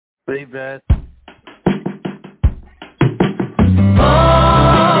Hey, Beth.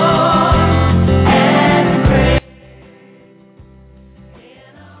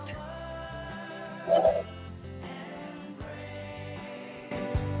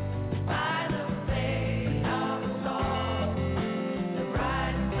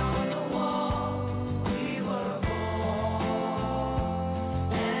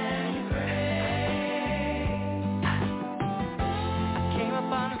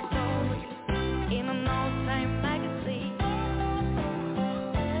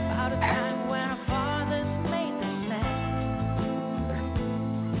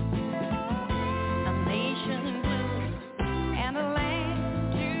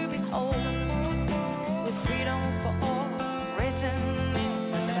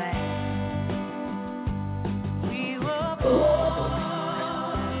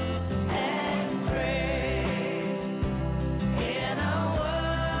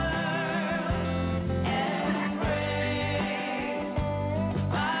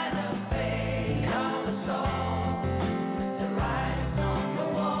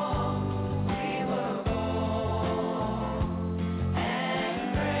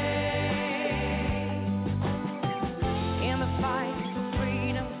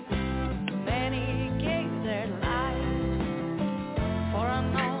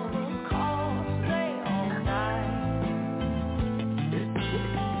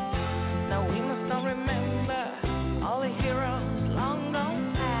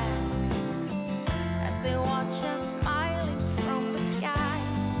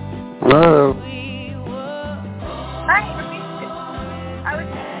 Hello. Hi. I was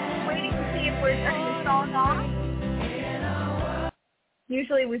waiting to see if we're turning the song off.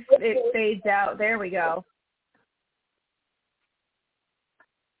 Usually it fades out. There we go.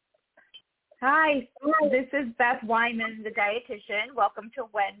 Hi, this is Beth Wyman, the dietitian. Welcome to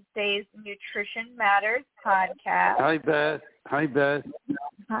Wednesday's Nutrition Matters podcast. Hi, Beth. Hi, Beth.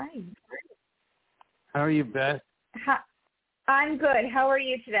 Hi. How are you, Beth? Hi. I'm good. How are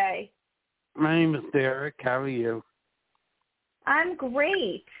you today? My name is Derek. How are you? I'm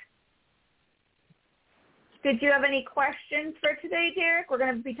great. Did you have any questions for today, Derek? We're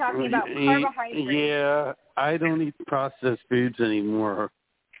going to be talking about carbohydrates. Yeah, I don't eat processed foods anymore.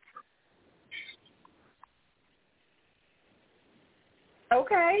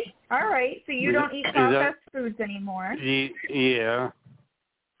 Okay. All right. So you don't eat processed foods anymore. Yeah.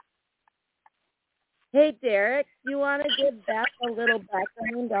 Hey, Derek, you want to give Beth a little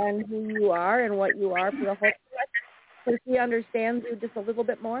background on who you are and what you are for the whole so she understands you just a little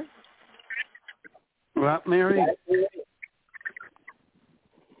bit more? What, Mary?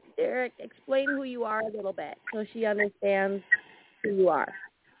 Derek, explain who you are a little bit so she understands who you are.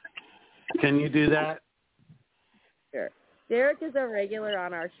 Can you do that? Sure. Derek is a regular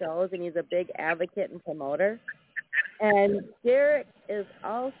on our shows, and he's a big advocate and promoter. And Derek is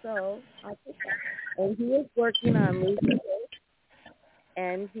also autistic, and he is working on losing weight,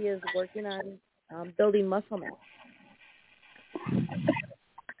 and he is working on building muscle mass.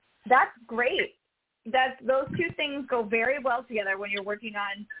 That's great. Those two things go very well together when you're working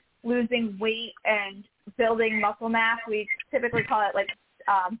on losing weight and building muscle mass. We typically call it like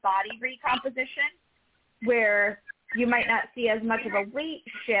body recomposition, where you might not see as much of a weight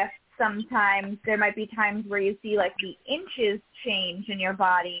shift. Sometimes there might be times where you see like the inches change in your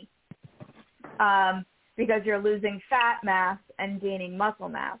body because you're losing fat mass and gaining muscle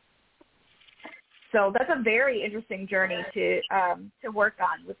mass. So that's a very interesting journey to work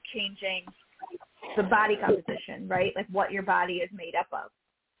on with changing the body composition, right? Like what your body is made up of.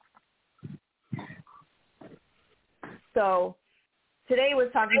 So today was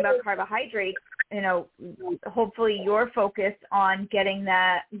talking about carbohydrates. You know, hopefully you're focused on getting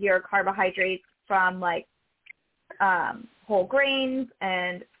your carbohydrates from like whole grains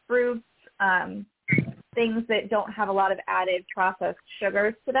and fruits, things that don't have a lot of added processed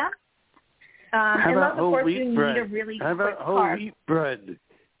sugars to them. How about whole wheat bread? Need a really How about quick whole carb. wheat bread?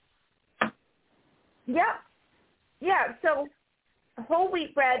 Yeah. So whole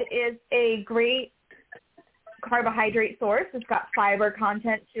wheat bread is a great carbohydrate source. It's got fiber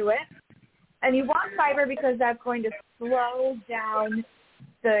content to it. And you want fiber because that's going to slow down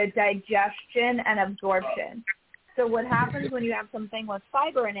the digestion and absorption. So what happens when you have something with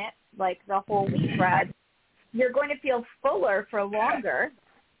fiber in it, like the whole wheat bread, you're going to feel fuller for longer,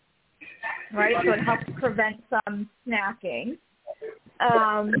 right? So it helps prevent some snacking.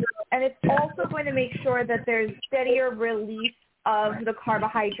 And it's also going to make sure that there's steadier release of the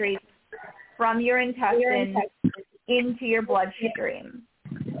carbohydrates from your intestines into your bloodstream.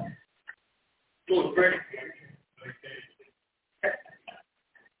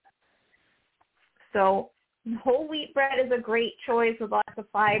 So whole wheat bread is a great choice with lots of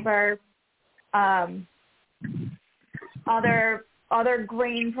fiber. Other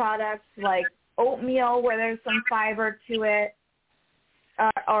grain products like oatmeal, where there's some fiber to it,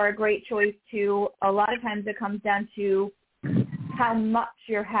 are a great choice too. A lot of times it comes down to how much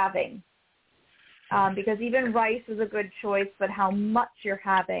you're having, because even rice is a good choice, but how much you're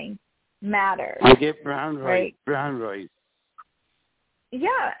having matters. I get brown rice. Right? Brown rice.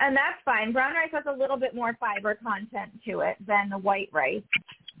 Yeah, and that's fine. Brown rice has a little bit more fiber content to it than the white rice.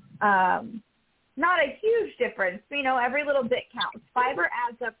 Not a huge difference. You know, every little bit counts. Fiber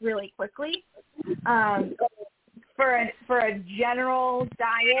adds up really quickly. For a general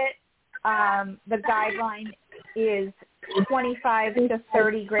diet, the guideline is 25 to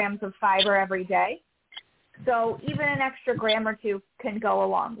 30 grams of fiber every day. So even an extra gram or two can go a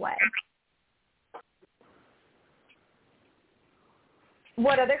long way.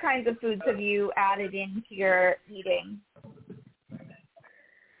 What other kinds of foods have you added into your eating?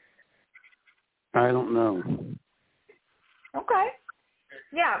 I don't know. Okay.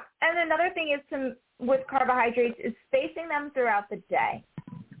 Yeah. And another thing is with carbohydrates is spacing them throughout the day,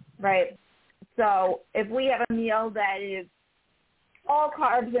 right? So if we have a meal that is all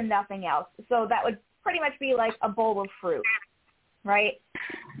carbs and nothing else, so that would pretty much be like a bowl of fruit, right?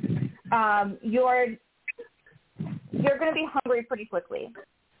 You're going to be hungry pretty quickly.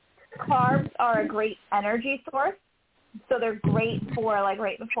 Carbs are a great energy source, so they're great for like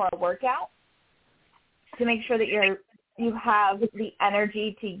right before a workout to make sure that you have the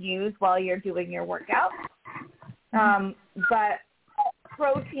energy to use while you're doing your workout. But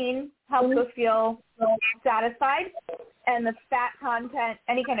protein helps us feel satisfied, and the fat content,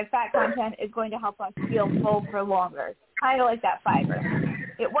 any kind of fat content, is going to help us feel full for longer. Kind of like that fiber.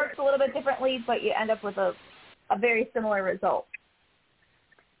 It works a little bit differently, but you end up with a very similar result.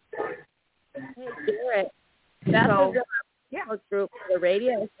 Hey, Garrett, that's a group for the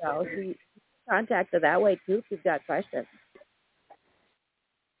radio show. So you contact her that way, too, if you've got questions.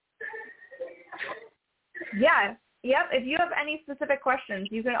 Yeah. Yep. If you have any specific questions,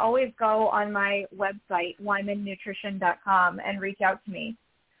 you can always go on my website, wymannutrition.com, and reach out to me.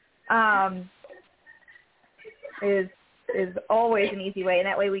 Is always an easy way, and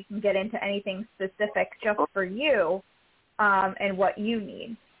that way we can get into anything specific just for you and what you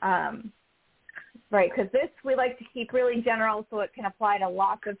need. Right, because this we like to keep really general so it can apply to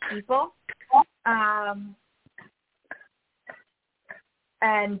lots of people. And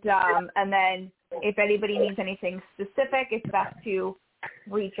then if anybody needs anything specific, it's best to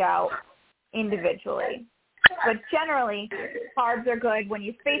reach out individually. But generally, carbs are good when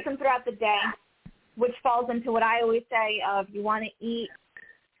you space them throughout the day, which falls into what I always say of you want to eat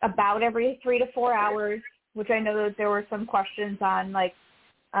about every 3 to 4 hours, which I know that there were some questions on, like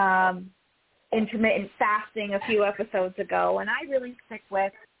intermittent fasting a few episodes ago, and I really stick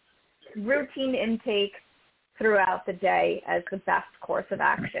with routine intake throughout the day as the best course of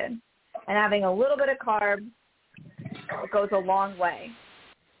action. And having a little bit of carbs goes a long way.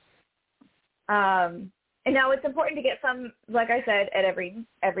 And now it's important to get some, like I said, at every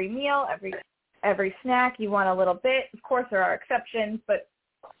meal, every snack. You want a little bit. Of course, there are exceptions, but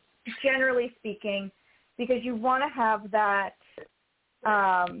generally speaking, because you want to have that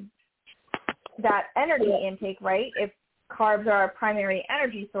that energy intake, right? If carbs are our primary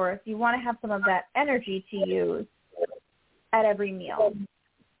energy source, you want to have some of that energy to use at every meal.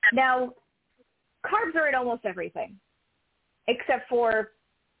 Now, carbs are in almost everything except for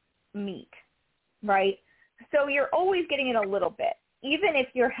meat, right? So you're always getting in a little bit. Even if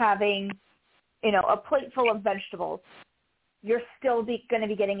you're having, a plate full of vegetables, you're still going to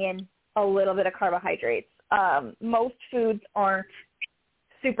be getting in a little bit of carbohydrates. Most foods aren't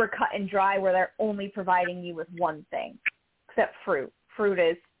super cut and dry where they're only providing you with one thing, except fruit. Fruit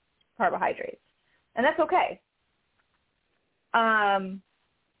is carbohydrates, and that's okay.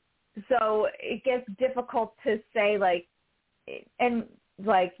 So it gets difficult to say,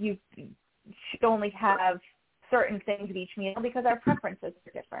 you should only have certain things at each meal because our preferences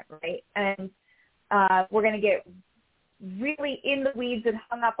are different, right? And we're going to get really in the weeds and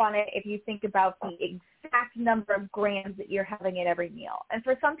hung up on it if you think about the exact number of grams that you're having at every meal. And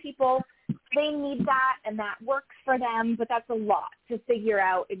for some people, they need that and that works for them, but that's a lot to figure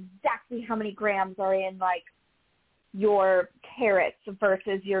out exactly how many grams are in, your carrots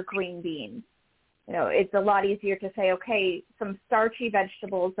versus your green beans. It's a lot easier to say, okay, some starchy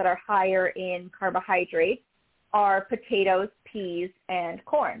vegetables that are higher in carbohydrates are potatoes, peas, and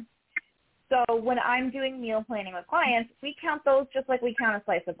corn. So when I'm doing meal planning with clients, we count those just like we count a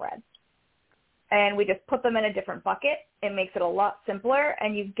slice of bread. And we just put them in a different bucket. It makes it a lot simpler,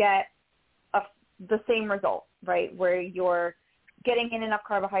 and you get the same result, right, where you're getting in enough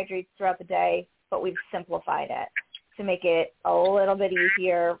carbohydrates throughout the day, but we've simplified it to make it a little bit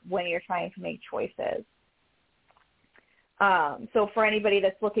easier when you're trying to make choices. So for anybody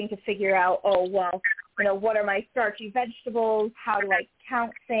that's looking to figure out, what are my starchy vegetables? How do I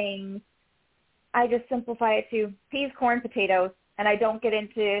count things? I just simplify it to peas, corn, potatoes, and I don't get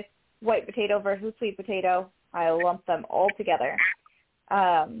into white potato versus sweet potato. I lump them all together.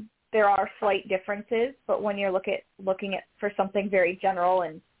 There are slight differences, but when you're looking at for something very general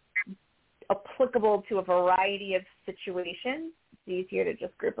and applicable to a variety of situations, it's easier to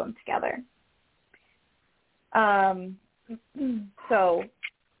just group them together. So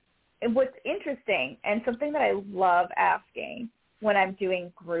what's interesting and something that I love asking when I'm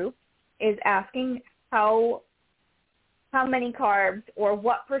doing groups is asking how many carbs or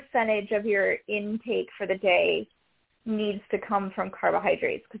what percentage of your intake for the day needs to come from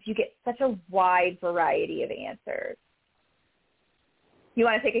carbohydrates, because you get such a wide variety of answers. You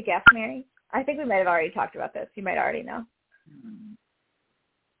want to take a guess, Mary? I think we might have already talked about this. You might already know.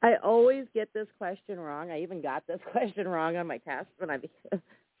 I always get this question wrong. I even got this question wrong on my test when I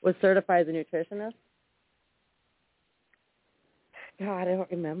was certified as a nutritionist. God, I don't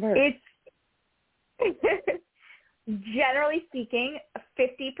remember. It's generally speaking,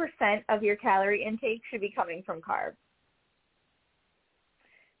 50% of your calorie intake should be coming from carbs.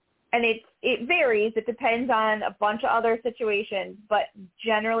 And it varies. It depends on a bunch of other situations, but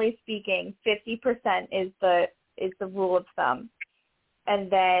generally speaking, 50% is the rule of thumb. And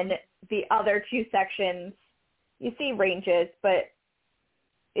then the other two sections, you see ranges, but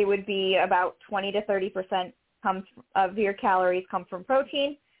it would be about 20 to 30% of your calories come from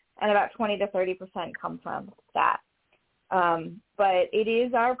protein, and about 20 to 30% come from fat. But it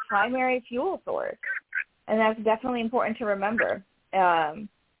is our primary fuel source, and that's definitely important to remember.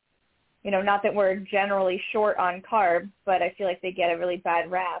 Not that we're generally short on carbs, but I feel like they get a really bad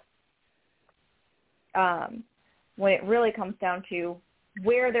rap when it really comes down to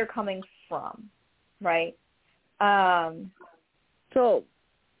where they're coming from, right? So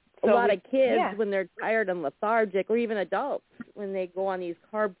a lot of kids, yeah, when they're tired and lethargic, or even adults, when they go on these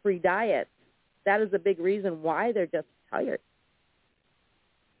carb-free diets, that is a big reason why they're just tired.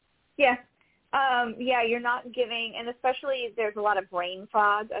 Yeah. You're not giving, and especially there's a lot of brain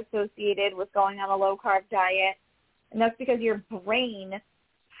fog associated with going on a low-carb diet, and that's because your brain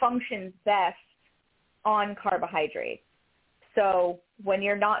functions best on carbohydrates. So when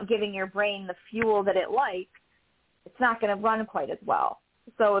you're not giving your brain the fuel that it likes, it's not going to run quite as well.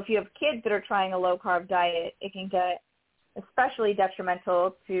 So if you have kids that are trying a low-carb diet, it can get especially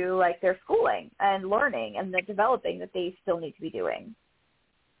detrimental to, like, their schooling and learning and the developing that they still need to be doing.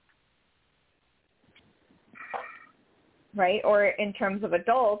 Right? Or in terms of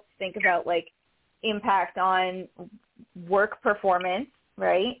adults, think about, like, impact on work performance,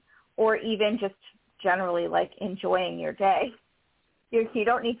 right? Or even just generally, like, enjoying your day. You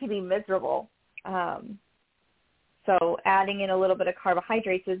don't need to be miserable. So adding in a little bit of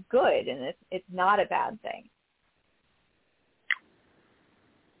carbohydrates is good, and it's not a bad thing.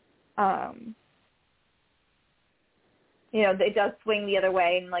 It does swing the other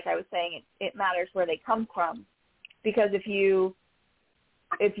way, and like I was saying, it matters where they come from. Because if you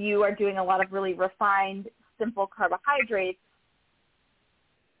are doing a lot of really refined, simple carbohydrates,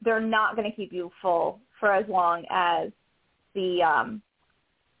 they're not going to keep you full for as long as the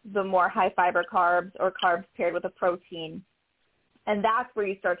more high fiber carbs or carbs paired with a protein. And that's where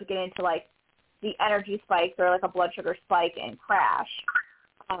you start to get into, like, the energy spikes or like a blood sugar spike and crash.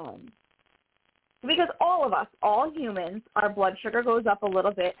 Because all of us, all humans, our blood sugar goes up a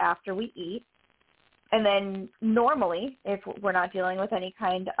little bit after we eat. And then normally, if we're not dealing with any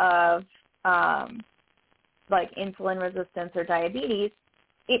kind of like insulin resistance or diabetes,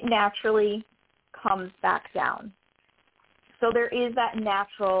 it naturally comes back down. So there is that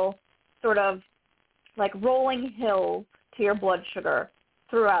natural sort of like rolling hill to your blood sugar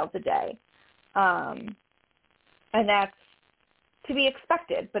throughout the day. And that's to be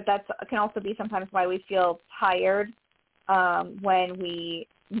expected, but that can also be sometimes why we feel tired when we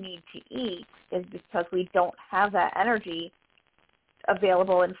need to eat, is because we don't have that energy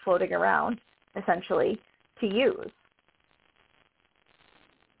available and floating around, essentially, to use.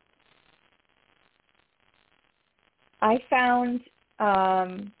 I found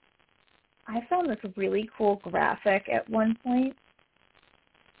this really cool graphic at one point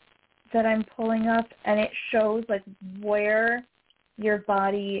that I'm pulling up, and it shows like where your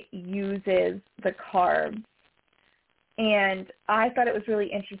body uses the carbs. And I thought it was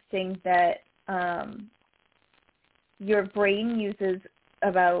really interesting that your brain uses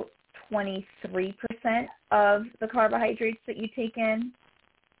about 23% of the carbohydrates that you take in.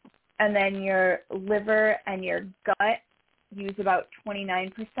 And then your liver and your gut use about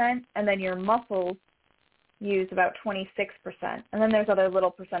 29%. And then your muscles use about 26%. And then there's other little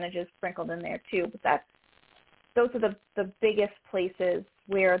percentages sprinkled in there too. But those are the biggest places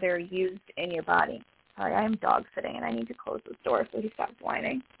where they're used in your body. Sorry, I am dog sitting and I need to close this door so he stops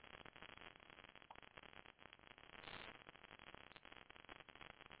whining.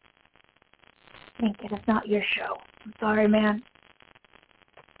 Think it is not your show. I'm sorry, man.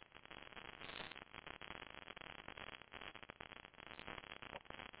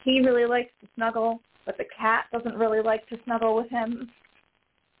 He really likes to snuggle, but the cat doesn't really like to snuggle with him.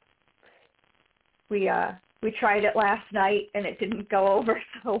 We tried it last night and it didn't go over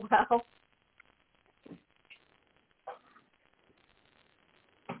so well.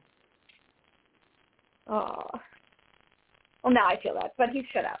 Oh. Well, now I feel that, but he's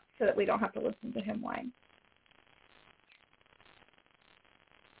shut up so that we don't have to listen to him whine.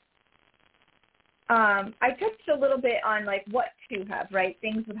 I touched a little bit on like what to have, right?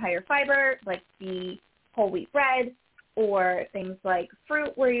 Things with higher fiber, like the whole wheat bread, or things like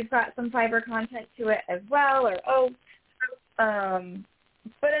fruit where you've got some fiber content to it as well, or oats.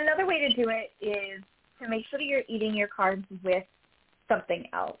 But another way to do it is to make sure that you're eating your carbs with something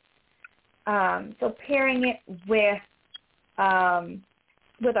else. So pairing it with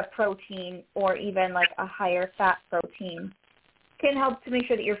a protein or even like a higher fat protein can help to make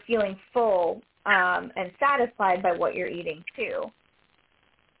sure that you're feeling full and satisfied by what you're eating too.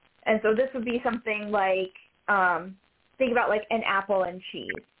 And so this would be something like, think about like an apple and cheese,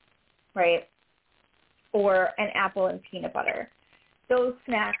 right? Or an apple and peanut butter. Those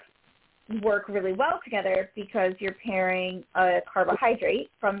snacks work really well together because you're pairing a carbohydrate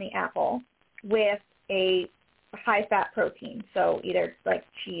from the apple with a high-fat protein, so either like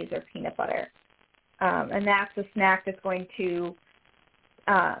cheese or peanut butter. And that's a snack that's going to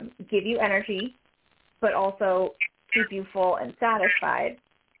give you energy, but also keep you full and satisfied,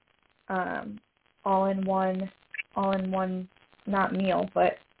 all in one, not meal,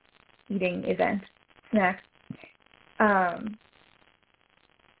 but eating event, snack.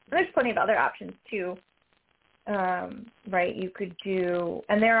 There's plenty of other options too, right? You could do,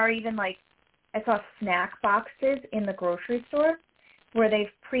 and there are even like, I saw snack boxes in the grocery store where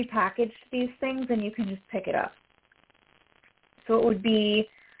they've prepackaged these things and you can just pick it up. So it would be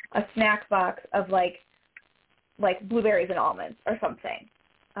a snack box of like blueberries and almonds or something,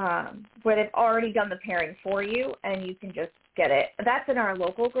 where they've already done the pairing for you and you can just get it. That's in our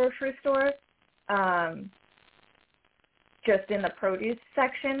local grocery store, just in the produce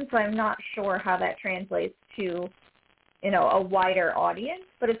section, so I'm not sure how that translates to, a wider audience,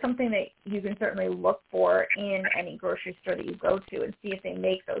 but it's something that you can certainly look for in any grocery store that you go to and see if they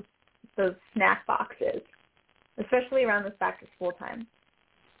make those snack boxes, especially around this back-to-school time.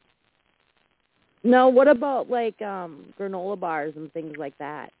 No, what about like granola bars and things like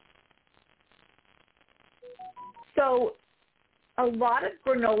that? So a lot of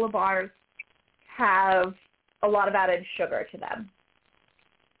granola bars have a lot of added sugar to them.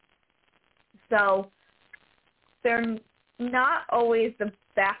 So they're not always the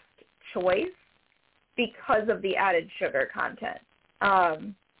best choice because of the added sugar content.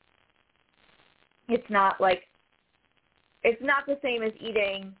 It's not the same as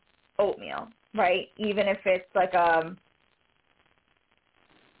eating oatmeal, right? Even if it's like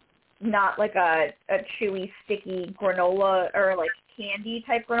not like a chewy, sticky granola or like candy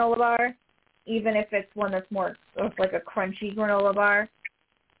type granola bar, even if it's one that's more of like a crunchy granola bar,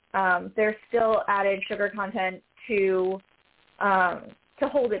 there's still added sugar content to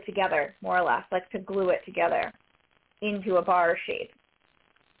hold it together, more or less, like to glue it together into a bar shape.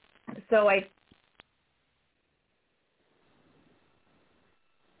 So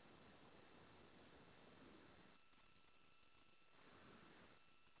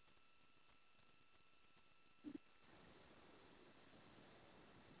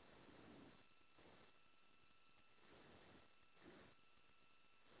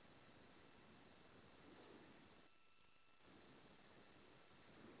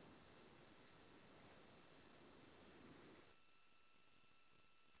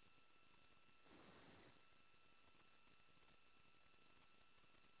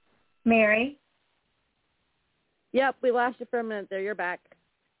Mary? Yep, we lost you for a minute there. You're back.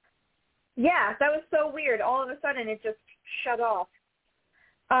 Yeah, that was so weird. All of a sudden, it just shut off.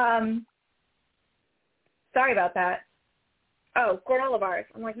 Sorry about that. Oh, granola bars.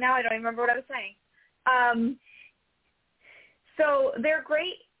 I'm like, now I don't even remember what I was saying. So they're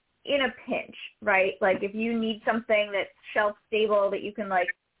great in a pinch, right? Like if you need something that's shelf stable that you can like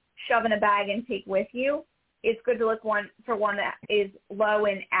shove in a bag and take with you, it's good to look for one that is low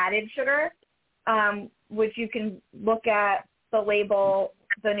in added sugar, which you can look at the label,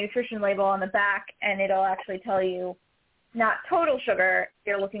 the nutrition label on the back, and it'll actually tell you not total sugar.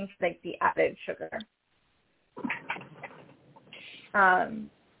 You're looking for like the added sugar. And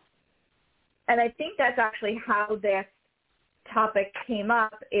I think that's actually how this topic came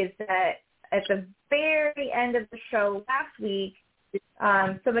up, is that at the very end of the show last week,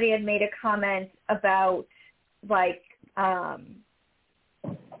 somebody had made a comment about like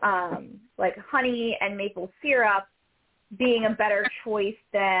honey and maple syrup being a better choice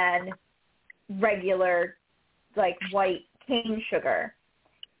than regular like white cane sugar.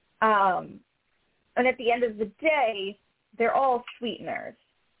 And at the end of the day, they're all sweeteners,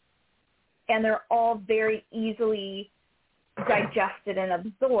 and they're all very easily digested and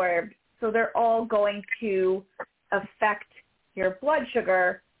absorbed. So they're all going to affect your blood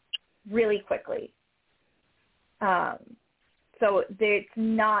sugar really quickly. So it's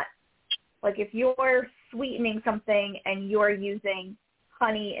not like if you're sweetening something and you're using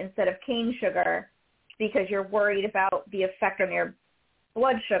honey instead of cane sugar because you're worried about the effect on your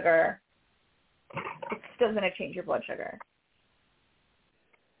blood sugar, it's still going to change your blood sugar.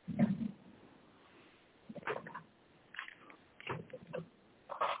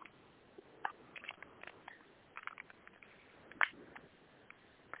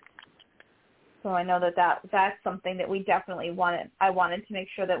 So I know that's something that we definitely wanted. I wanted to make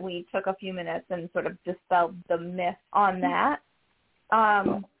sure that we took a few minutes and sort of dispelled the myth on that.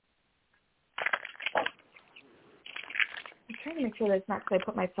 I'm trying to make sure that it's not because I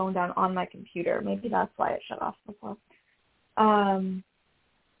put my phone down on my computer. Maybe that's why it shut off before.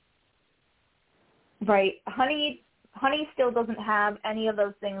 Right. Honey still doesn't have any of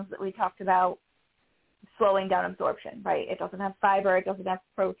those things that we talked about slowing down absorption, right? It doesn't have fiber. It doesn't have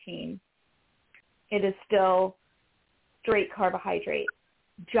protein. It is still straight carbohydrate,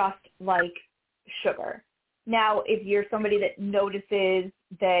 just like sugar. Now, if you're somebody that notices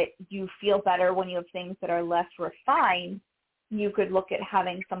that you feel better when you have things that are less refined, you could look at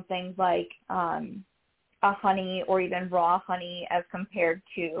having something like a honey or even raw honey as compared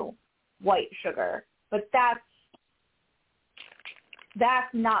to white sugar. But that's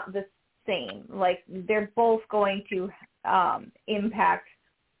not the same. Like, they're both going to impact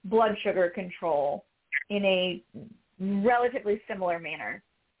blood sugar control in a relatively similar manner.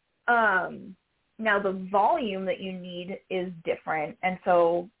 Now, the volume that you need is different, and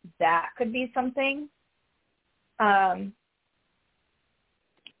so that could be something. I'm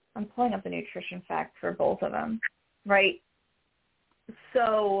pulling up the nutrition facts for both of them, right?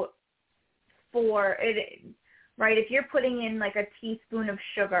 So for it, right, if you're putting in like a teaspoon of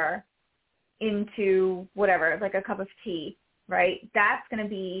sugar into whatever, like a cup of tea, right, that's going to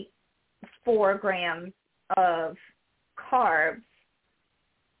be 4 grams of carbs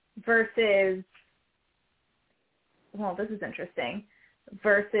versus, well, this is interesting,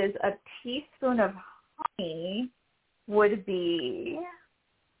 versus a teaspoon of honey would be,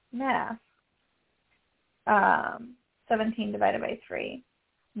 17 divided by 3,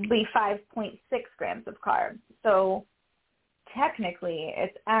 would be 5.6 grams of carbs. So technically,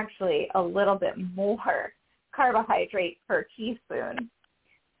 it's actually a little bit more carbohydrate per teaspoon.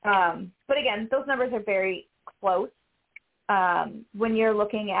 But again, those numbers are very close. When you're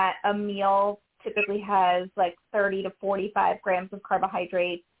looking at a meal, typically has like 30 to 45 grams of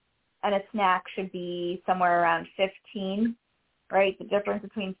carbohydrates, and a snack should be somewhere around 15, right? The difference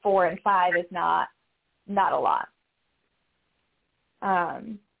between 4 and 5 is not a lot.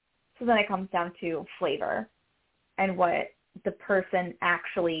 So then it comes down to flavor and what the person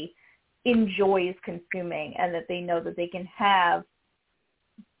actually enjoys consuming, and that they know that they can have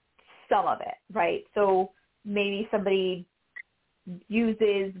some of it, right? So maybe somebody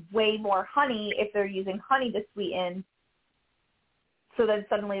uses way more honey if they're using honey to sweeten, so then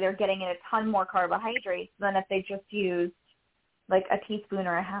suddenly they're getting in a ton more carbohydrates than if they just used like a teaspoon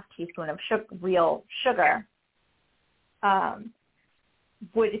or a half teaspoon of real sugar.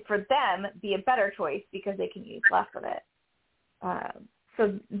 Would for them be a better choice because they can use less of it.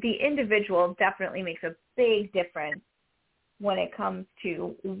 So the individual definitely makes a big difference when it comes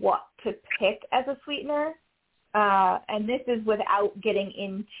to what to pick as a sweetener. And this is without getting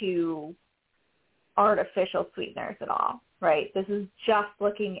into artificial sweeteners at all, right? This is just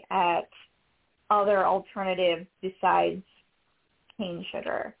looking at other alternatives besides cane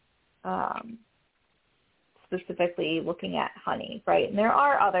sugar, specifically looking at honey, right? And there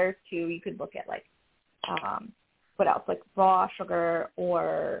are others too. You could look at like, what else, like raw sugar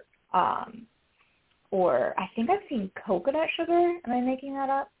or I think I've seen coconut sugar. Am I making that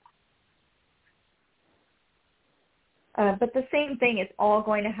up? But the same thing is all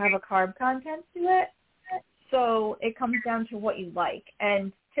going to have a carb content to it. So it comes down to what you like.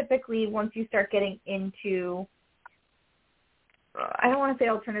 And typically once you start getting into, I don't want to say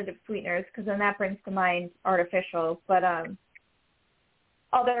alternative sweeteners because then that brings to mind artificial, but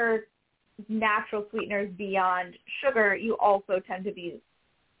other natural sweeteners beyond sugar, you also tend to be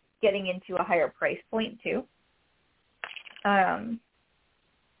getting into a higher price point too,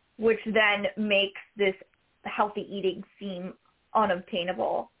 which then makes this healthy eating seem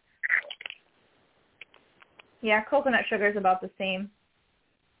unobtainable. Yeah, coconut sugar is about the same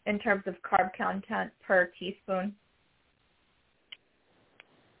in terms of carb content per teaspoon.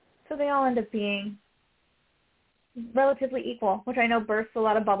 So they all end up being relatively equal, which I know bursts a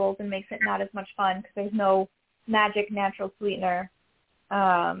lot of bubbles and makes it not as much fun because there's no magic natural sweetener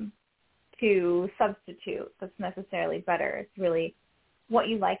to substitute that's necessarily better. It's really what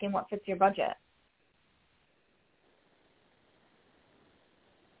you like and what fits your budget.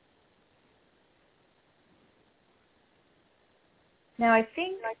 Now, I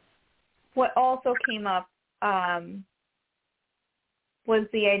think what also came up was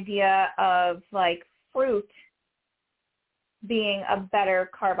the idea of, like, fruit being a better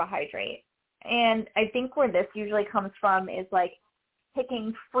carbohydrate. And I think where this usually comes from is, like,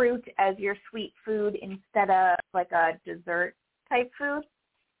 picking fruit as your sweet food instead of, like, a dessert-type food,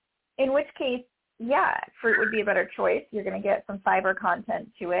 in which case, yeah, fruit would be a better choice. You're going to get some fiber content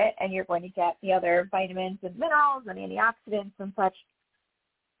to it, and you're going to get the other vitamins and minerals and antioxidants and such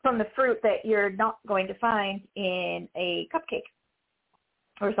from the fruit that you're not going to find in a cupcake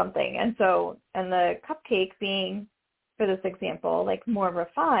or something. And so, and the cupcake being, for this example, like more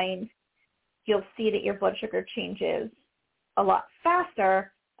refined, you'll see that your blood sugar changes a lot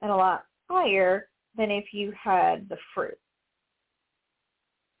faster and a lot higher than if you had the fruit.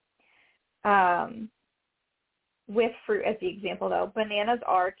 With fruit as the example, though, bananas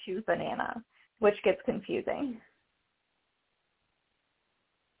are to banana, which gets confusing.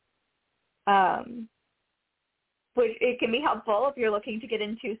 Which it can be helpful if you're looking to get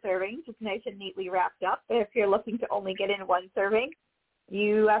in 2 servings. It's nice and neatly wrapped up. If you're looking to only get in 1 serving,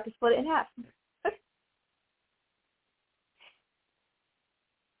 you have to split it in half.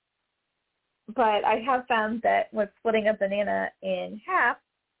 But I have found that with splitting a banana in half,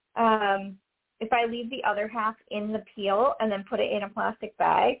 if I leave the other half in the peel and then put it in a plastic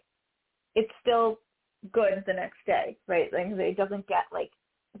bag, it's still good the next day, right? Like it doesn't get like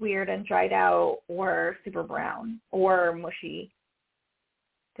weird and dried out or super brown or mushy.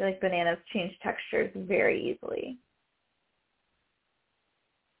 I feel like bananas change textures very easily.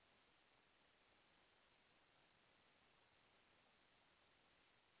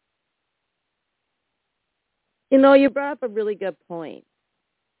 You know, you brought up a really good point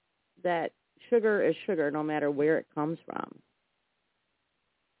that sugar is sugar no matter where it comes from.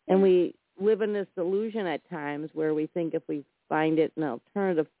 And we live in this delusion at times where we think if we find it in an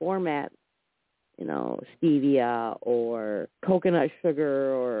alternative format, you know, stevia or coconut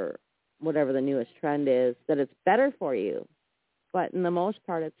sugar or whatever the newest trend is, that it's better for you. But in the most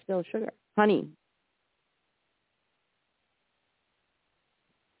part, it's still sugar. Honey.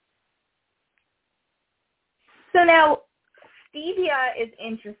 So now, stevia is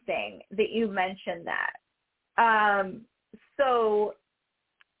interesting that you mentioned that. So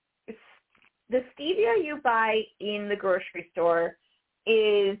the stevia you buy in the grocery store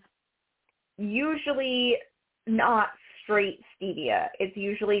is usually not straight stevia. It's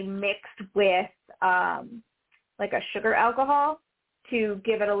usually mixed with like a sugar alcohol to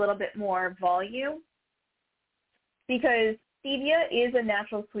give it a little bit more volume, because stevia is a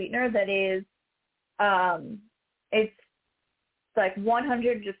natural sweetener that is it's like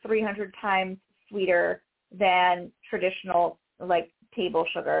 100 to 300 times sweeter than traditional like table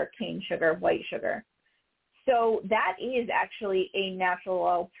sugar, cane sugar, white sugar. So that is actually a natural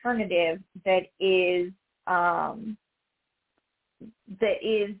alternative that is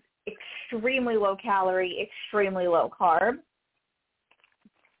extremely low calorie, extremely low carb,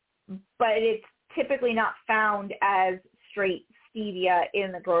 but it's typically not found as straight stevia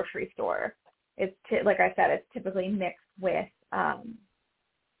in the grocery store. It's like I said, it's typically mixed with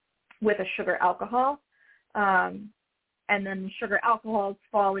a sugar alcohol, and then sugar alcohols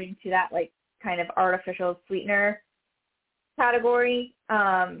fall into that like kind of artificial sweetener category.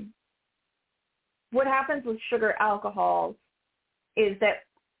 What happens with sugar alcohols is that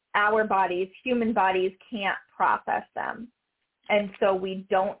our bodies, human bodies, can't process them, and so we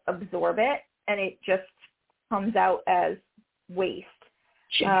don't absorb it, and it just comes out as waste.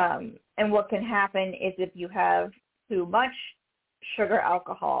 And what can happen is if you have too much sugar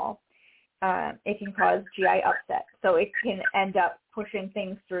alcohol, it can cause GI upset. So it can end up pushing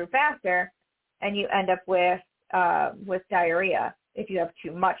things through faster, and you end up with diarrhea if you have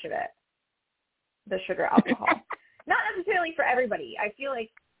too much of it, the sugar alcohol. Not necessarily for everybody. I feel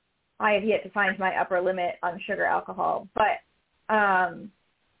like I have yet to find my upper limit on sugar alcohol, but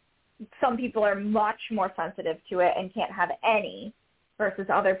some people are much more sensitive to it and can't have any, versus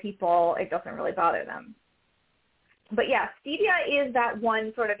other people, it doesn't really bother them. But yeah, stevia is that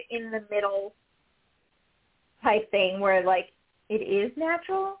one sort of in the middle type thing where like it is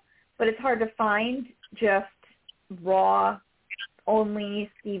natural, but it's hard to find just raw, only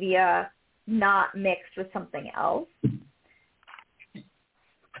stevia, not mixed with something else.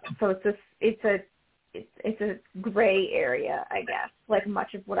 So it's a gray area, I guess, like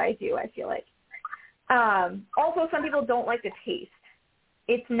much of what I do, I feel like. Also, some people don't like the taste.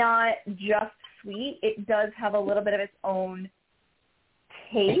 It's not just sweet. It does have a little bit of its own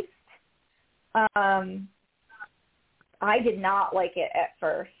taste. I did not like it at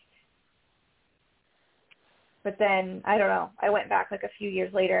first. But then, I don't know, I went back like a few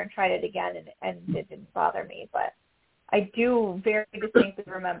years later and tried it again, and it didn't bother me. But I do very distinctly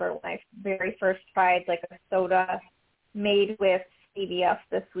remember when I very first tried like a soda made with stevia,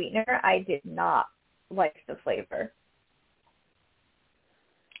 the sweetener, I did not like the flavor.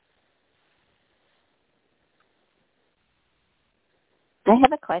 I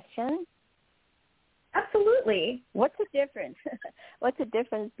have a question. Absolutely. What's the difference? What's the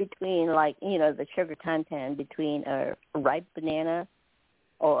difference between, like, you know, the sugar content between a ripe banana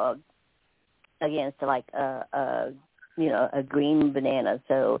or against like a green banana?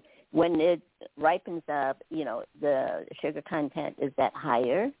 So when it ripens up, you know, the sugar content, is that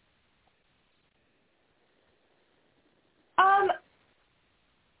higher?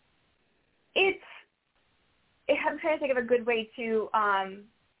 I'm trying to think of a good way to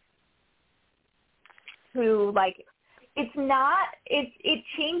like, it's not, it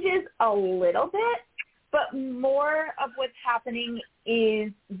changes a little bit, but more of what's happening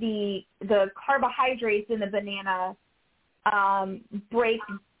is the carbohydrates in the banana break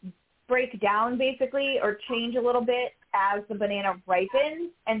down basically, or change a little bit as the banana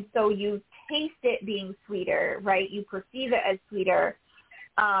ripens, and so you taste it being sweeter, right? You perceive it as sweeter,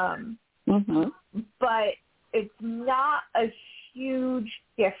 but it's not a huge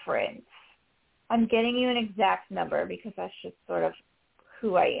difference. I'm getting you an exact number because that's just sort of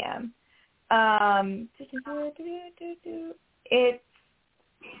who I am. It's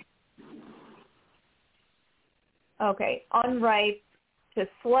okay. Unripe to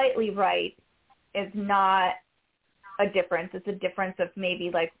slightly ripe is not a difference. It's a difference of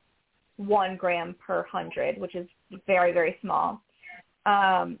maybe like 1 gram per 100, which is very, very small.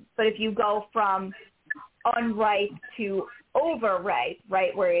 But if you go from unripe to overripe,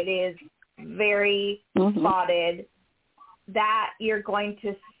 right, where it is very spotted, that you're going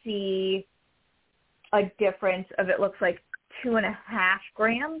to see a difference of, it looks like 2.5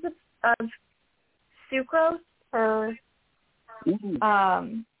 grams of sucrose per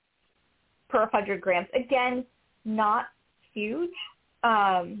 100 grams. Again, not huge.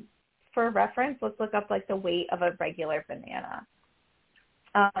 For reference, let's look up like the weight of a regular banana.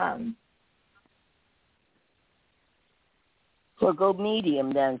 So go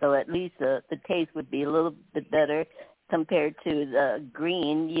medium then, so at least the taste would be a little bit better compared to the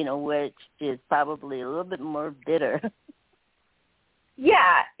green, you know, which is probably a little bit more bitter.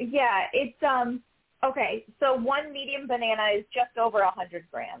 Yeah, it's okay. So 1 medium banana is just over 100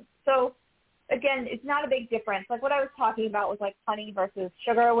 grams. So again, it's not a big difference. Like what I was talking about with like honey versus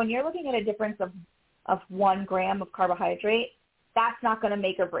sugar, when you're looking at a difference of 1 gram of carbohydrate, that's not going to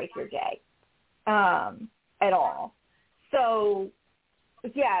make or break your day at all. So,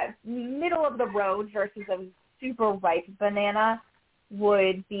 yeah, middle of the road versus a super ripe banana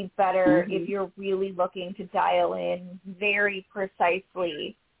would be better if you're really looking to dial in very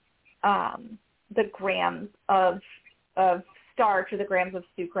precisely the grams of starch or the grams of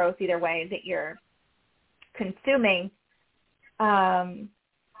sucrose, either way, that you're consuming. But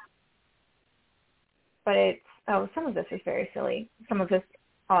it's, some of this is very silly. Some of this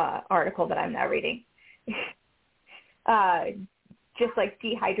article that I'm now reading. Just like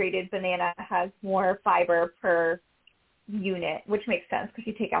dehydrated banana has more fiber per unit, which makes sense because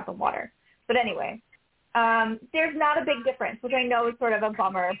you take out the water. But anyway, there's not a big difference, which I know is sort of a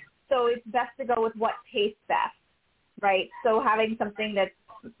bummer. So it's best to go with what tastes best, right? So having something that's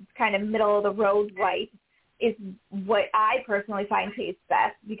kind of middle of the road right is what I personally find tastes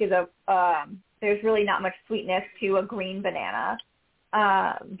best, because of there's really not much sweetness to a green banana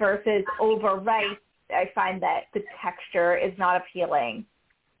versus overripe. I find that the texture is not appealing.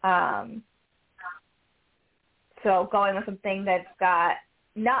 So going with something that's got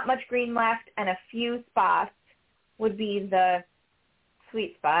not much green left and a few spots would be the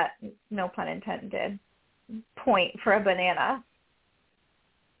sweet spot, no pun intended, point for a banana.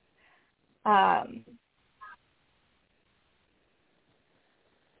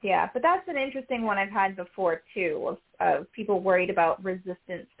 Yeah, but that's an interesting one I've had before, too, of people worried about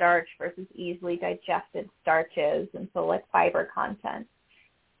resistant starch versus easily digested starches. And so, like, fiber content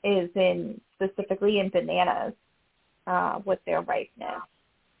is specifically in bananas with their ripeness.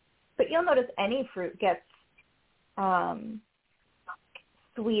 But you'll notice any fruit gets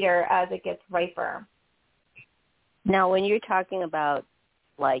sweeter as it gets riper. Now, when you're talking about,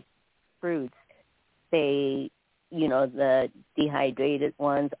 like, fruits, say, the dehydrated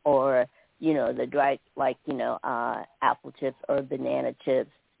ones or, the dried, like, apple chips or banana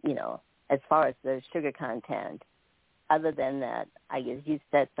chips, as far as the sugar content. Other than that, I guess you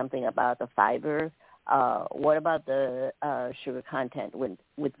said something about the fiber. What about the sugar content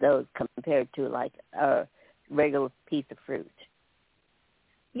with those compared to, like, a regular piece of fruit?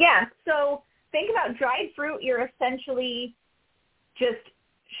 Yeah, so think about dried fruit. You're essentially just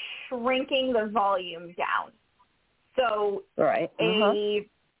shrinking the volume down. So right.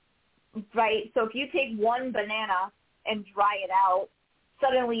 Right. So if you take one banana and dry it out,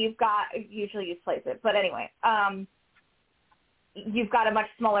 suddenly usually you slice it, but anyway, you've got a much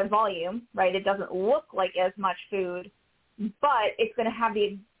smaller volume, right? It doesn't look like as much food, but it's going to have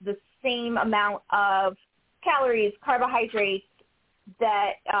the same amount of calories, carbohydrates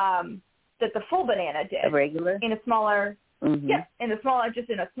that the full banana did. A regular? In a smaller, in a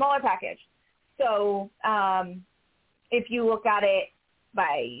smaller package. So if you look at it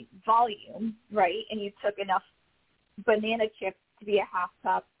by volume, right, and you took enough banana chips to be a half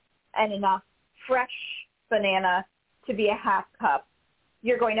cup and enough fresh banana to be a half cup,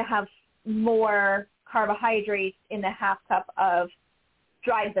 you're going to have more carbohydrates in the half cup of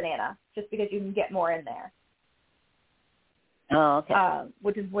dried banana just because you can get more in there. Oh, okay.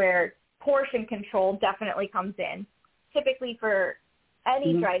 Which is where portion control definitely comes in. Typically for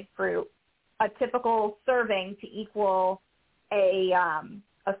any dried fruit, a typical serving to equal a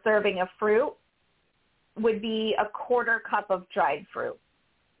serving of fruit would be a quarter cup of dried fruit.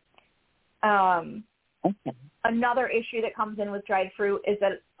 Another issue that comes in with dried fruit is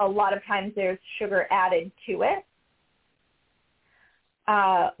that a lot of times there's sugar added to it,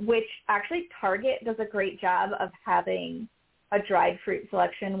 which actually Target does a great job of having a dried fruit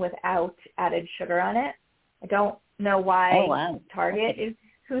selection without added sugar on it. I don't know why Target is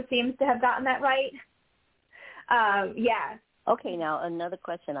who seems to have gotten that right. Yeah. Okay, now another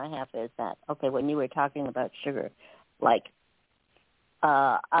question I have is that, when you were talking about sugar, like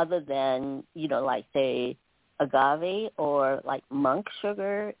other than, like say agave or like monk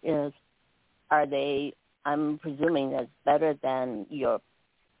sugar, I'm presuming that's better than your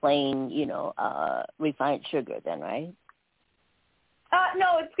plain, refined sugar then, right?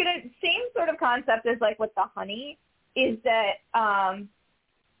 No, it's same sort of concept as like with the honey is that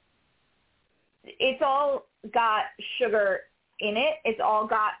it's all got sugar in it. It's all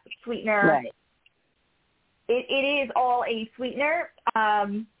got sweetener. Right. It is all a sweetener.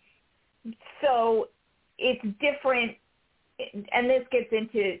 So it's different, and this gets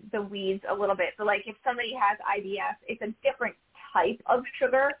into the weeds a little bit. So like if somebody has IBS, it's a different type of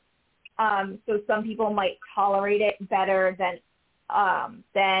sugar. So some people might tolerate it better than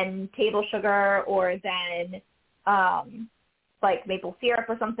table sugar or than like maple syrup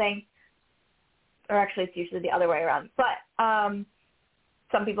or something. Or actually it's usually the other way around. But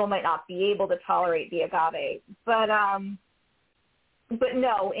some people might not be able to tolerate the agave. But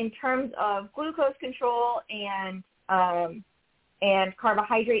no, in terms of glucose control and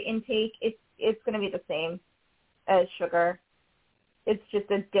carbohydrate intake, it's going to be the same as sugar. It's just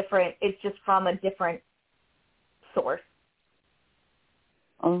from a different source.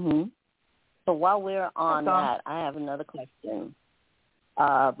 So while we're on that, I have another question.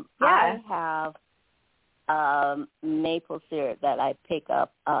 I have maple syrup that I pick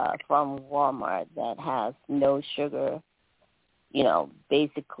up from Walmart that has no sugar.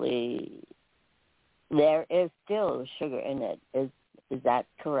 Basically, there is still sugar in it. Is that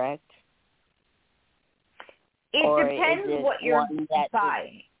correct? It depends what you're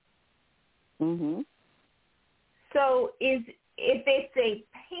buying. So if it's a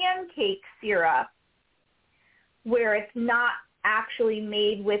pancake syrup where it's not actually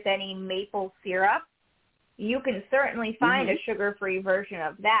made with any maple syrup, you can certainly find a sugar-free version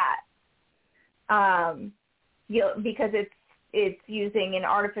of that. Because it's using an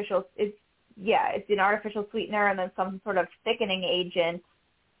artificial, it's an artificial sweetener and then some sort of thickening agent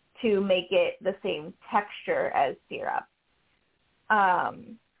to make it the same texture as syrup.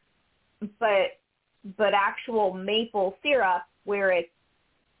 But actual maple syrup, where it's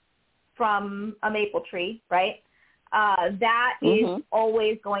from a maple tree, right? That is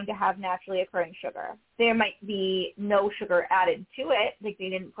always going to have naturally occurring sugar. There might be no sugar added to it, like they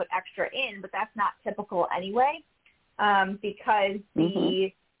didn't put extra in, but that's not typical anyway, because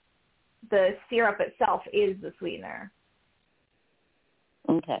the syrup itself is the sweetener.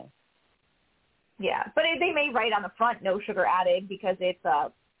 Okay. Yeah, but they may write on the front no sugar added because it's a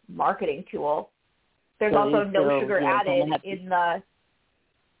marketing tool. There's also no sugar added in the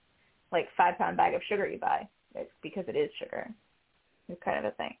 5-pound bag of sugar you buy. It's because it is sugar. It's kind of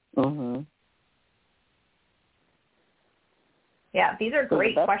a thing. Mhm. Yeah, these are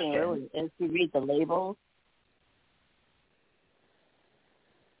great the best questions. thing really is to read the labels.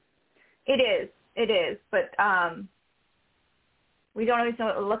 It is, but we don't always know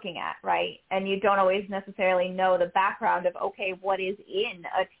what we're looking at, right? And you don't always necessarily know the background of, okay, what is in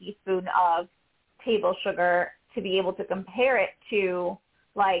a teaspoon of table sugar to be able to compare it to,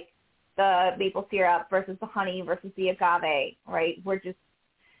 like, the maple syrup versus the honey versus the agave, right? We're just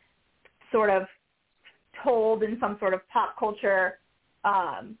sort of told in some sort of pop culture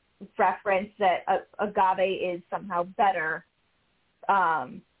reference that agave is somehow better,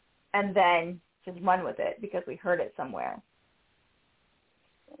 and then just run with it because we heard it somewhere.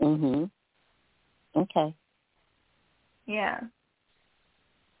 Mhm. Okay. Yeah.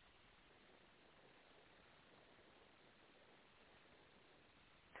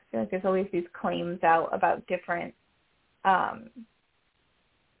 I feel like there's always these claims out about different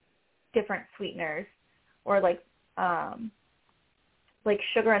sweeteners, or like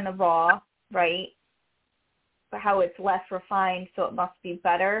sugar in the raw, right? But how it's less refined, so it must be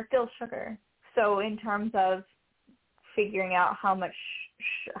better. Still sugar. So in terms of figuring out how much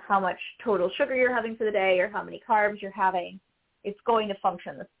total sugar you're having for the day or how many carbs you're having, it's going to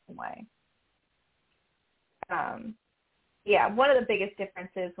function the same way. One of the biggest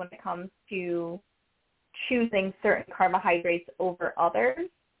differences when it comes to choosing certain carbohydrates over others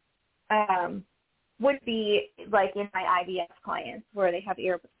would be like in my IBS clients where they have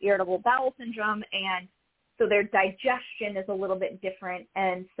irritable bowel syndrome, and so their digestion is a little bit different,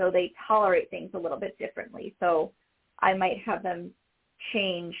 and so they tolerate things a little bit differently. So I might have them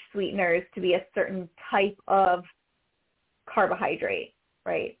change sweeteners to be a certain type of carbohydrate,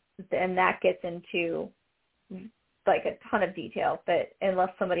 right? And that gets into like a ton of detail, but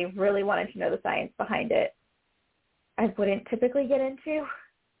unless somebody really wanted to know the science behind it, I wouldn't typically get into.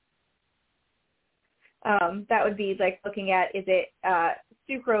 That would be like looking at, is it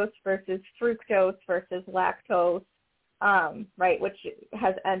sucrose versus fructose versus lactose, right, which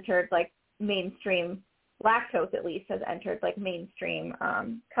has entered like mainstream, lactose at least has entered like mainstream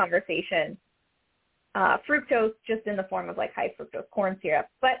conversation. Fructose just in the form of like high fructose corn syrup,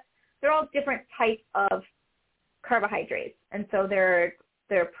 but they're all different types of carbohydrates, and so they're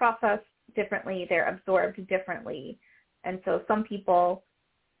processed differently, they're absorbed differently, and so some people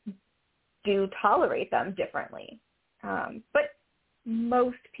do tolerate them differently, but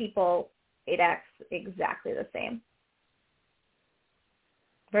most people, it acts exactly the same,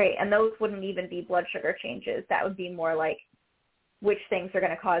 right? And those wouldn't even be blood sugar changes. That would be more like which things are going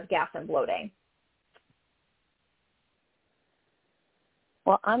to cause gas and bloating.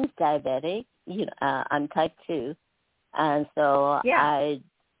 Well, I'm diabetic. I'm type 2, and so I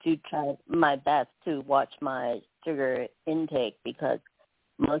do try my best to watch my sugar intake because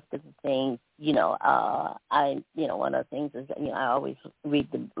most of the things, one of the things is that, I always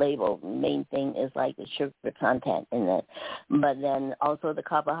read the label. The main thing is like the sugar content in it, but then also the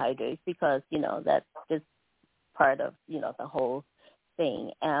carbohydrates because, that's just part of, the whole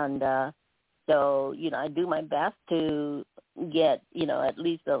thing. And so, I do my best to get, at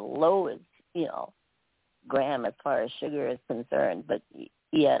least the lowest, gram as far as sugar is concerned. But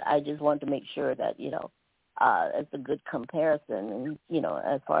yet I just want to make sure that, it's a good comparison. And,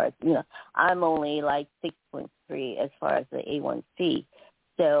 as far as, I'm only like 6.3 as far as the A1C.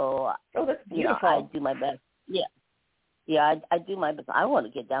 So, that's beautiful. I do my best. Yeah. Yeah, I do my best. I want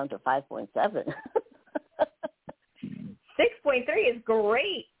to get down to 5.7. 6.3 is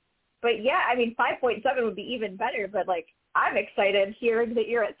great. But, 5.7 would be even better. But, I'm excited hearing that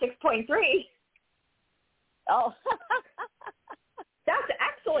you're at 6.3. Oh. That's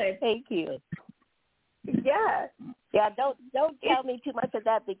excellent. Thank you. Yeah. Yeah, don't tell me too much of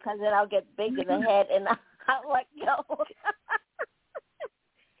that because then I'll get big in the head and I'll let go.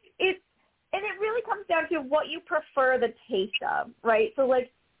 It really comes down to what you prefer the taste of, right? So, if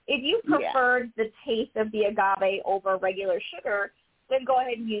you preferred the taste of the agave over regular sugar, then go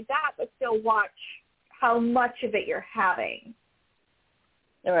ahead and use that, but still watch how much of it you're having.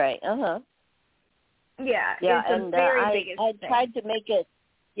 All right. Yeah. Yeah, it's and I tried to make it.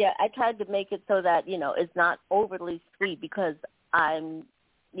 Yeah, I tried to make it so that it's not overly sweet because I'm,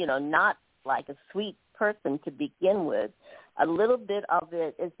 not like a sweet person to begin with. A little bit of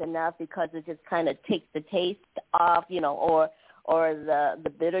it is enough because it just kind of takes the taste off, or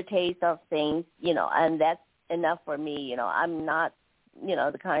the bitter taste of things, and that's enough for me. I'm not,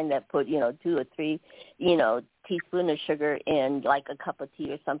 the kind that put, 2 or 3, teaspoons of sugar in like a cup of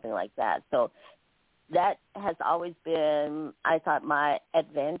tea or something like that. So that has always been, I thought, my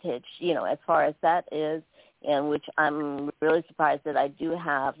advantage, as far as that is, and which I'm really surprised that I do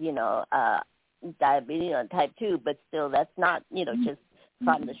have, diabetes on type 2, but still that's not, just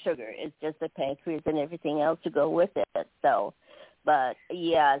from the sugar. It's just the pancreas and everything else to go with it. So, but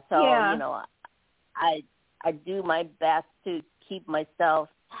I do my best to keep myself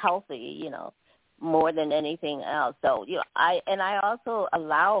healthy, more than anything else. So, I also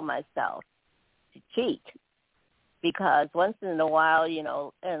allow myself to cheat because once in a while,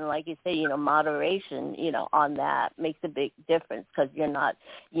 and like you say, moderation, on that makes a big difference because you're not,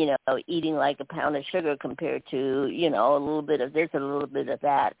 eating like a pound of sugar compared to, a little bit of this, a little bit of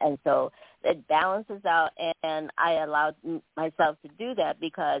that. And so it balances out, and I allowed myself to do that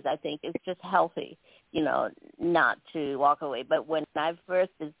because I think it's just healthy, not to walk away. But when I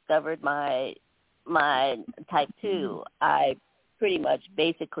first discovered my type 2, I pretty much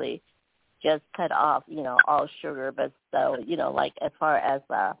basically just cut off, all sugar, but so, like as far as,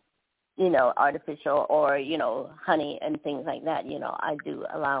 artificial or, honey and things like that, I do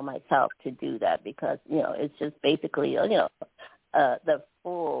allow myself to do that because, it's just basically, the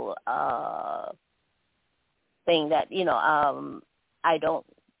full thing that, I don't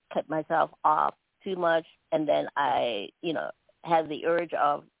cut myself off too much, and then I, have the urge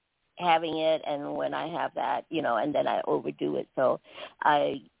of having it, and when I have that, and then I overdo it. So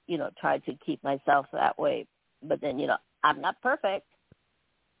I, try to keep myself that way. But then, I'm not perfect.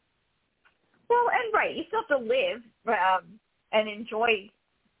 Well, and right, you still have to live and enjoy,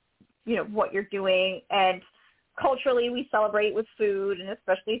 what you're doing. And culturally, we celebrate with food and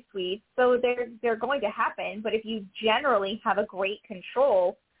especially sweets. So they're going to happen. But if you generally have a great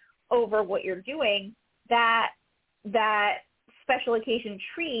control over what you're doing, that special occasion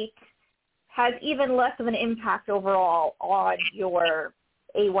treat has even less of an impact overall on your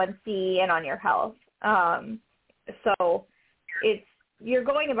A1C and on your health. So you're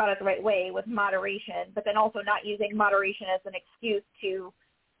going about it the right way with moderation, but then also not using moderation as an excuse to,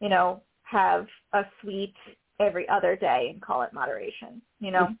 have a sweet every other day and call it moderation,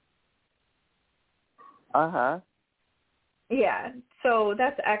 Yeah, so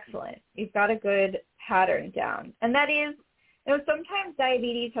that's excellent. You've got a good pattern down. And that is, sometimes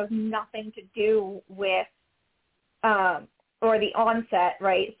diabetes has nothing to do with or the onset,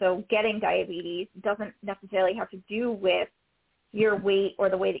 right? So getting diabetes doesn't necessarily have to do with your weight or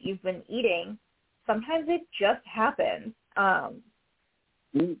the way that you've been eating. Sometimes it just happens.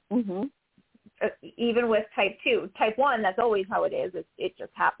 Even with type 2. Type 1, that's always how it is. It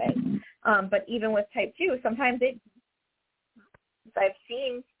just happens. But even with type 2, sometimes I've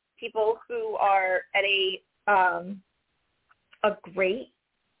seen people who are at a great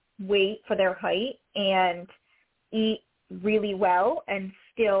weight for their height and eat really well and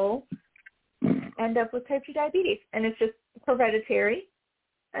still end up with type 2 diabetes. And it's just hereditary,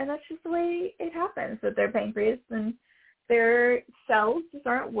 and that's just the way it happens with their pancreas, and their cells just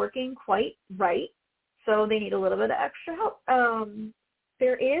aren't working quite right, so they need a little bit of extra help.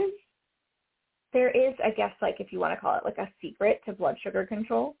 There is, I guess, like if you want to call it like a secret to blood sugar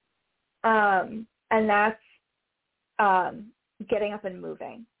control, and that's getting up and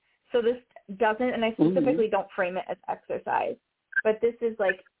moving. So this doesn't, and I specifically don't frame it as exercise, but this is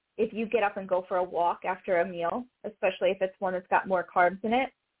like if you get up and go for a walk after a meal, especially if it's one that's got more carbs in it,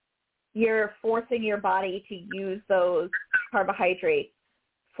 you're forcing your body to use those carbohydrates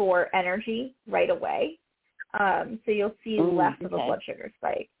for energy right away. So you'll see less of a blood sugar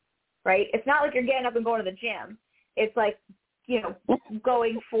spike, right? It's not like you're getting up and going to the gym. It's like,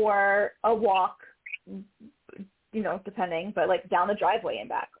 going for a walk, depending, but like down the driveway and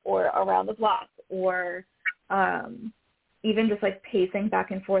back or around the block or even just like pacing back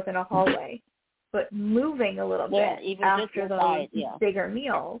and forth in a hallway, but moving a little bit even after those bigger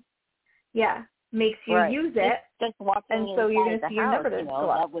meals. Yeah, makes you use it, just walking and so you're going to see your house, numbers go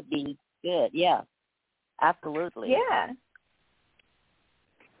up. That would be good. Yeah, absolutely. Yeah.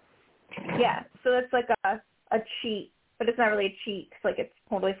 So it's like a cheat, but it's not really a cheat. It's like it's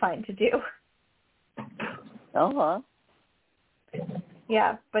totally fine to do.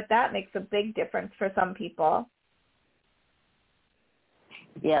 Yeah, but that makes a big difference for some people.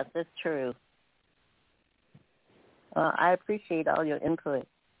 Yes, that's true. I appreciate all your input.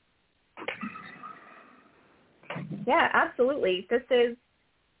 Yeah, absolutely.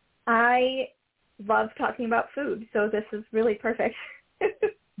 I love talking about food, so this is really perfect.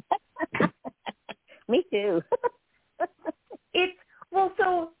 Me too.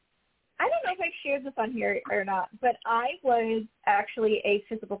 So I don't know if I've shared this on here or not, but I was actually a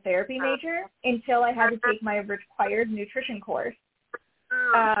physical therapy major until I had to take my required nutrition course.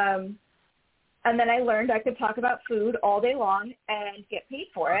 And then I learned I could talk about food all day long and get paid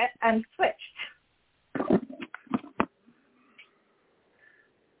for it, and switched.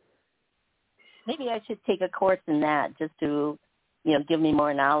 Maybe I should take a course in that just to, give me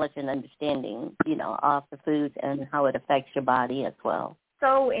more knowledge and understanding, of the foods and how it affects your body as well.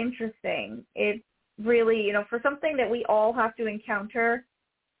 So interesting. It really, for something that we all have to encounter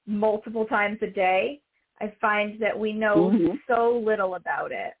multiple times a day, I find that we know so little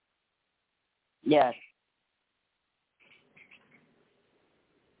about it. Yes.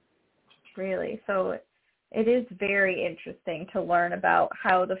 Really. So it is very interesting to learn about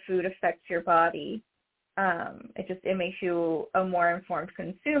how the food affects your body. It makes you a more informed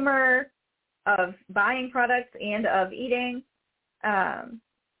consumer of buying products and of eating. And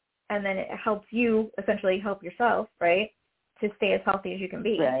then it helps you essentially help yourself, right, to stay as healthy as you can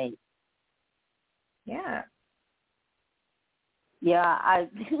be. Right. Yeah. Yeah,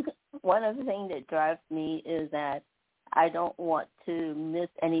 one of the things that drives me is that I don't want to miss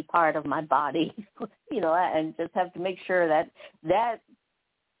any part of my body, and just have to make sure that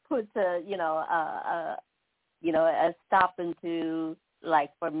puts a stop into, like,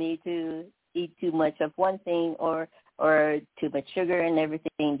 for me to eat too much of one thing or too much sugar and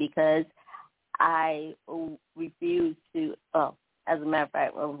everything, because I refuse to, as a matter of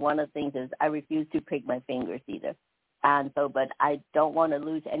fact, one of the things is I refuse to prick my fingers either. And so, but I don't want to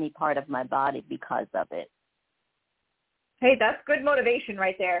lose any part of my body because of it. Hey, that's good motivation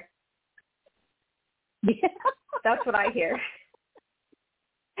right there. That's what I hear.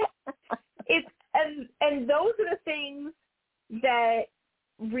 And those are the things that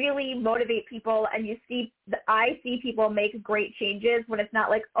really motivate people, and I see people make great changes when it's not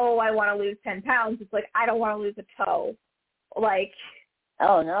like, oh, I want to lose 10 pounds. It's like, I don't want to lose a toe. Like,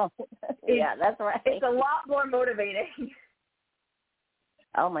 oh, no. Yeah, that's right. It's a lot more motivating.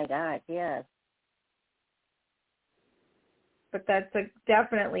 Oh, my God, yes. But that's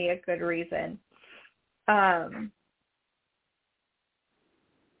definitely a good reason. But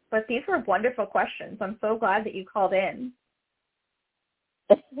these were wonderful questions. I'm so glad that you called in.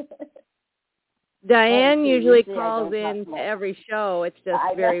 Diane usually calls in to every show. It's just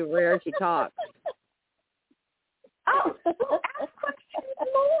very rare she talks. Oh, ask questions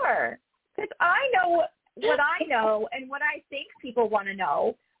more. Because I know what I know and what I think people want to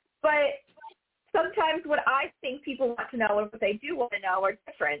know. But sometimes what I think people want to know and what they do want to know are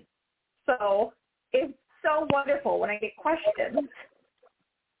different. So it's so wonderful when I get questions.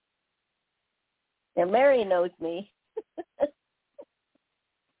 And Mary knows me.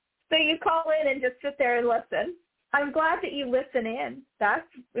 So you call in and just sit there and listen. I'm glad that you listen in. That's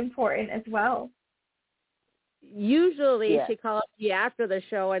important as well. Usually she calls you after the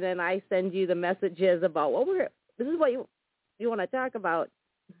show, and then I send you the messages about this is what you want to talk about.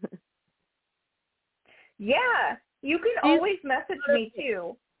 Yeah, you can always message me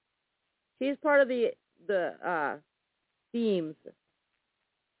too. She's part of the themes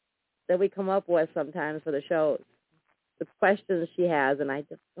that we come up with sometimes for the shows. The questions she has, and I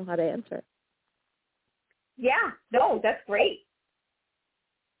just know how to answer it. Yeah, no, that's great.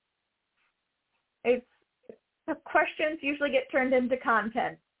 The questions usually get turned into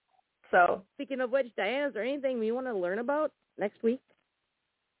content. So, speaking of which, Diane, is there anything we want to learn about next week?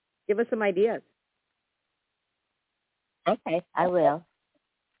 Give us some ideas. Okay, I will.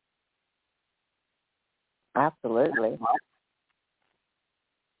 Absolutely.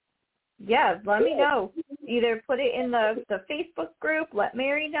 Yeah, let me know. Either put it in the Facebook group, let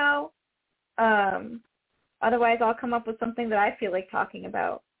Mary know. Otherwise, I'll come up with something that I feel like talking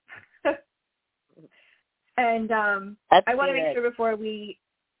about. And I want to make sure before we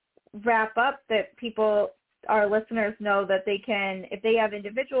wrap up that our listeners know that they can, if they have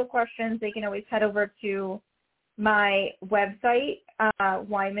individual questions, they can always head over to my website,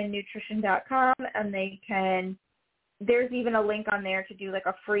 wymannutrition.com, and there's even a link on there to do like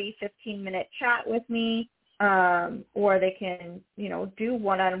a free 15-minute chat with me, or they can, do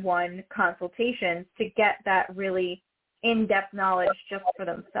one-on-one consultations to get that really in-depth knowledge just for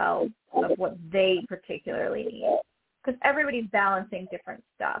themselves of what they particularly need. because everybody's balancing different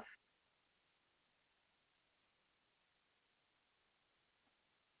stuff.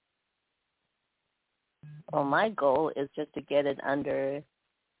 Well, my goal is just to get it under,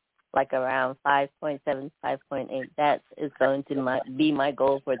 like, around 5.7, 5.8. That is going to be my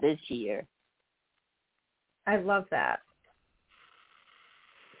goal for this year. I love that.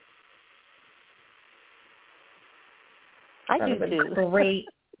 I do too.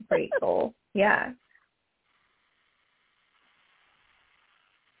 Great goal. Yeah.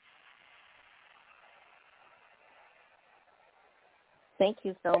 Thank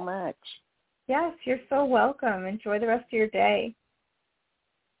you so much. Yes, you're so welcome. Enjoy the rest of your day.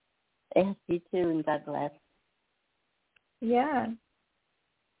 Yes, you too, and God bless. Yeah.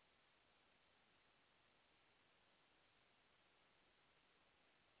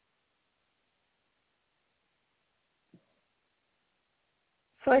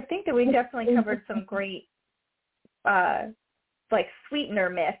 So I think that we definitely covered some great, like, sweetener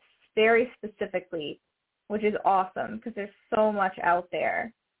myths very specifically, which is awesome because there's so much out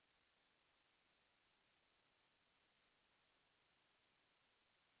there.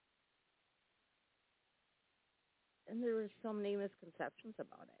 And there were so many misconceptions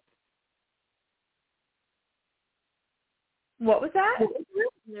about it. What was that?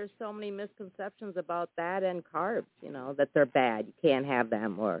 There's so many misconceptions about that and carbs, that they're bad. You can't have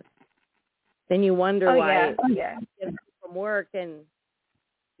them. Or then you wonder why you get home from work and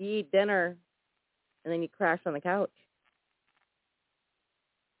you eat dinner and then you crash on the couch.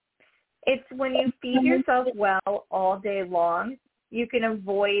 It's when you feed yourself well all day long, you can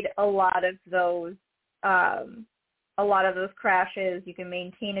avoid a lot of those crashes. You can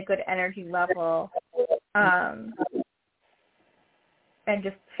maintain a good energy level, and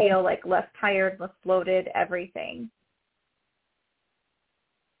just feel like less tired, less bloated, everything.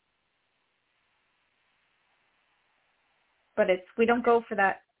 But we don't go for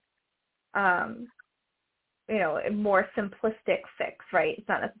that, more simplistic fix, right? It's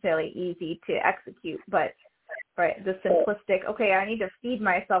not necessarily easy to execute, but right, the simplistic, okay, I need to feed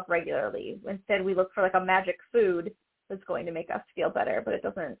myself regularly. Instead, we look for like a magic food that's going to make us feel better, but it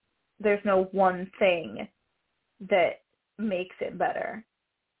doesn't, there's no one thing that makes it better.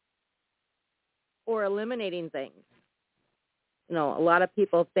 Or eliminating things. A lot of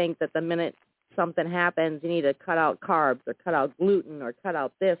people think that the minute something happens, you need to cut out carbs or cut out gluten or cut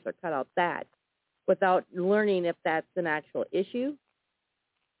out this or cut out that, without learning if that's an actual issue,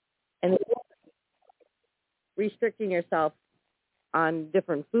 and restricting yourself on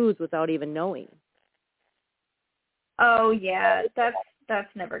different foods without even knowing. Oh yeah,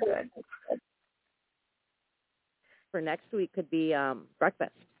 that's never good. For next week could be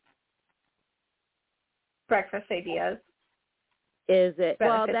breakfast. Breakfast ideas. Is it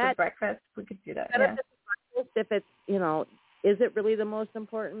benefits of breakfast? We could do that. Yeah. If it's is it really the most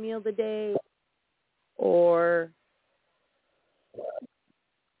important meal of the day, or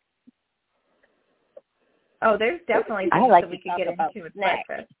there's definitely things that we could get into with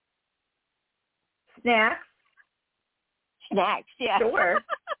breakfast. Snacks? Snacks, yeah. Sure.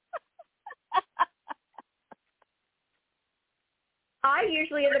 I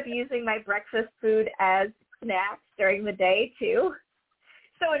usually end up using my breakfast food as snacks during the day, too.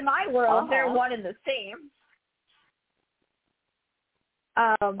 So in my world, they're one and the same.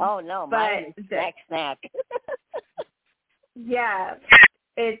 No, mine is snack. Yeah,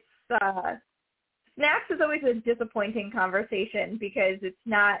 it's snacks is always a disappointing conversation because it's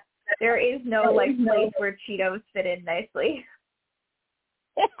not. There is no place where Cheetos fit in nicely.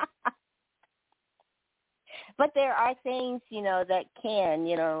 But there are things, that can,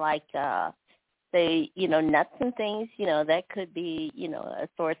 like say, nuts and things, that could be, a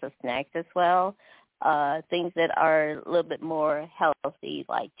source of snacks as well. Things that are a little bit more healthy,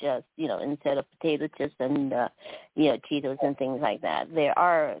 like just, instead of potato chips and, Cheetos and things like that. There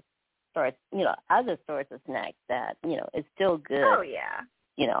are other sorts of snacks that, is still good. Oh, yeah.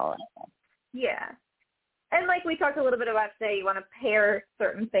 Yeah. And like we talked a little bit about today, you want to pair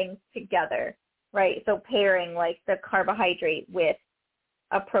certain things together, right? So pairing like the carbohydrate with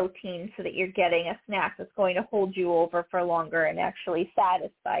a protein so that you're getting a snack that's going to hold you over for longer and actually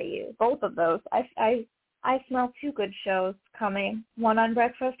satisfy you. Both of those. I smell two good shows coming. One on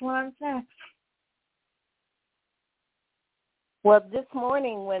breakfast, one on snacks. Well, this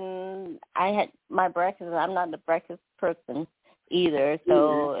morning when I had my breakfast, I'm not a breakfast person either,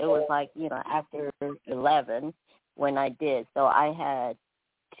 so it was like, after 11 when I did. So I had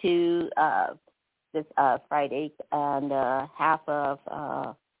two this fried egg and half of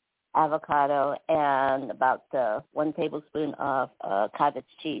avocado and about 1 tablespoon of cottage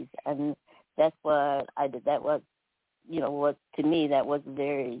cheese, and that's what I did. That was what to me that was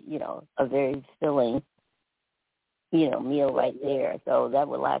very, a very filling, meal right there. So that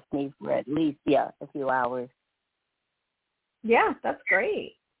would last me for at least, a few hours. Yeah, that's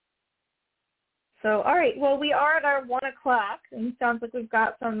great. So, all right. Well, we are at our 1 o'clock, and it sounds like we've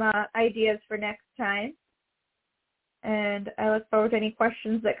got some ideas for next time. And I look forward to any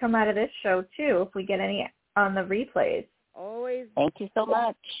questions that come out of this show, too, if we get any on the replays. Always. Thank you so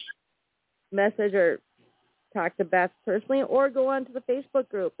much. Message or talk to Beth personally, or go onto the Facebook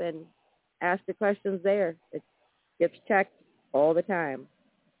group and ask the questions there. It gets checked all the time.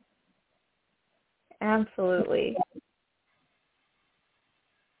 Absolutely.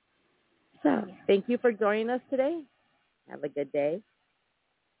 So, thank you for joining us today. Have a good day.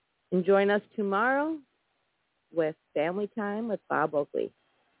 And join us tomorrow with Family Time with Bob Oakley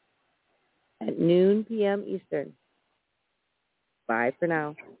at noon p.m. Eastern. Bye for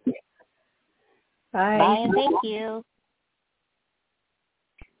now. Bye. Bye, and thank you.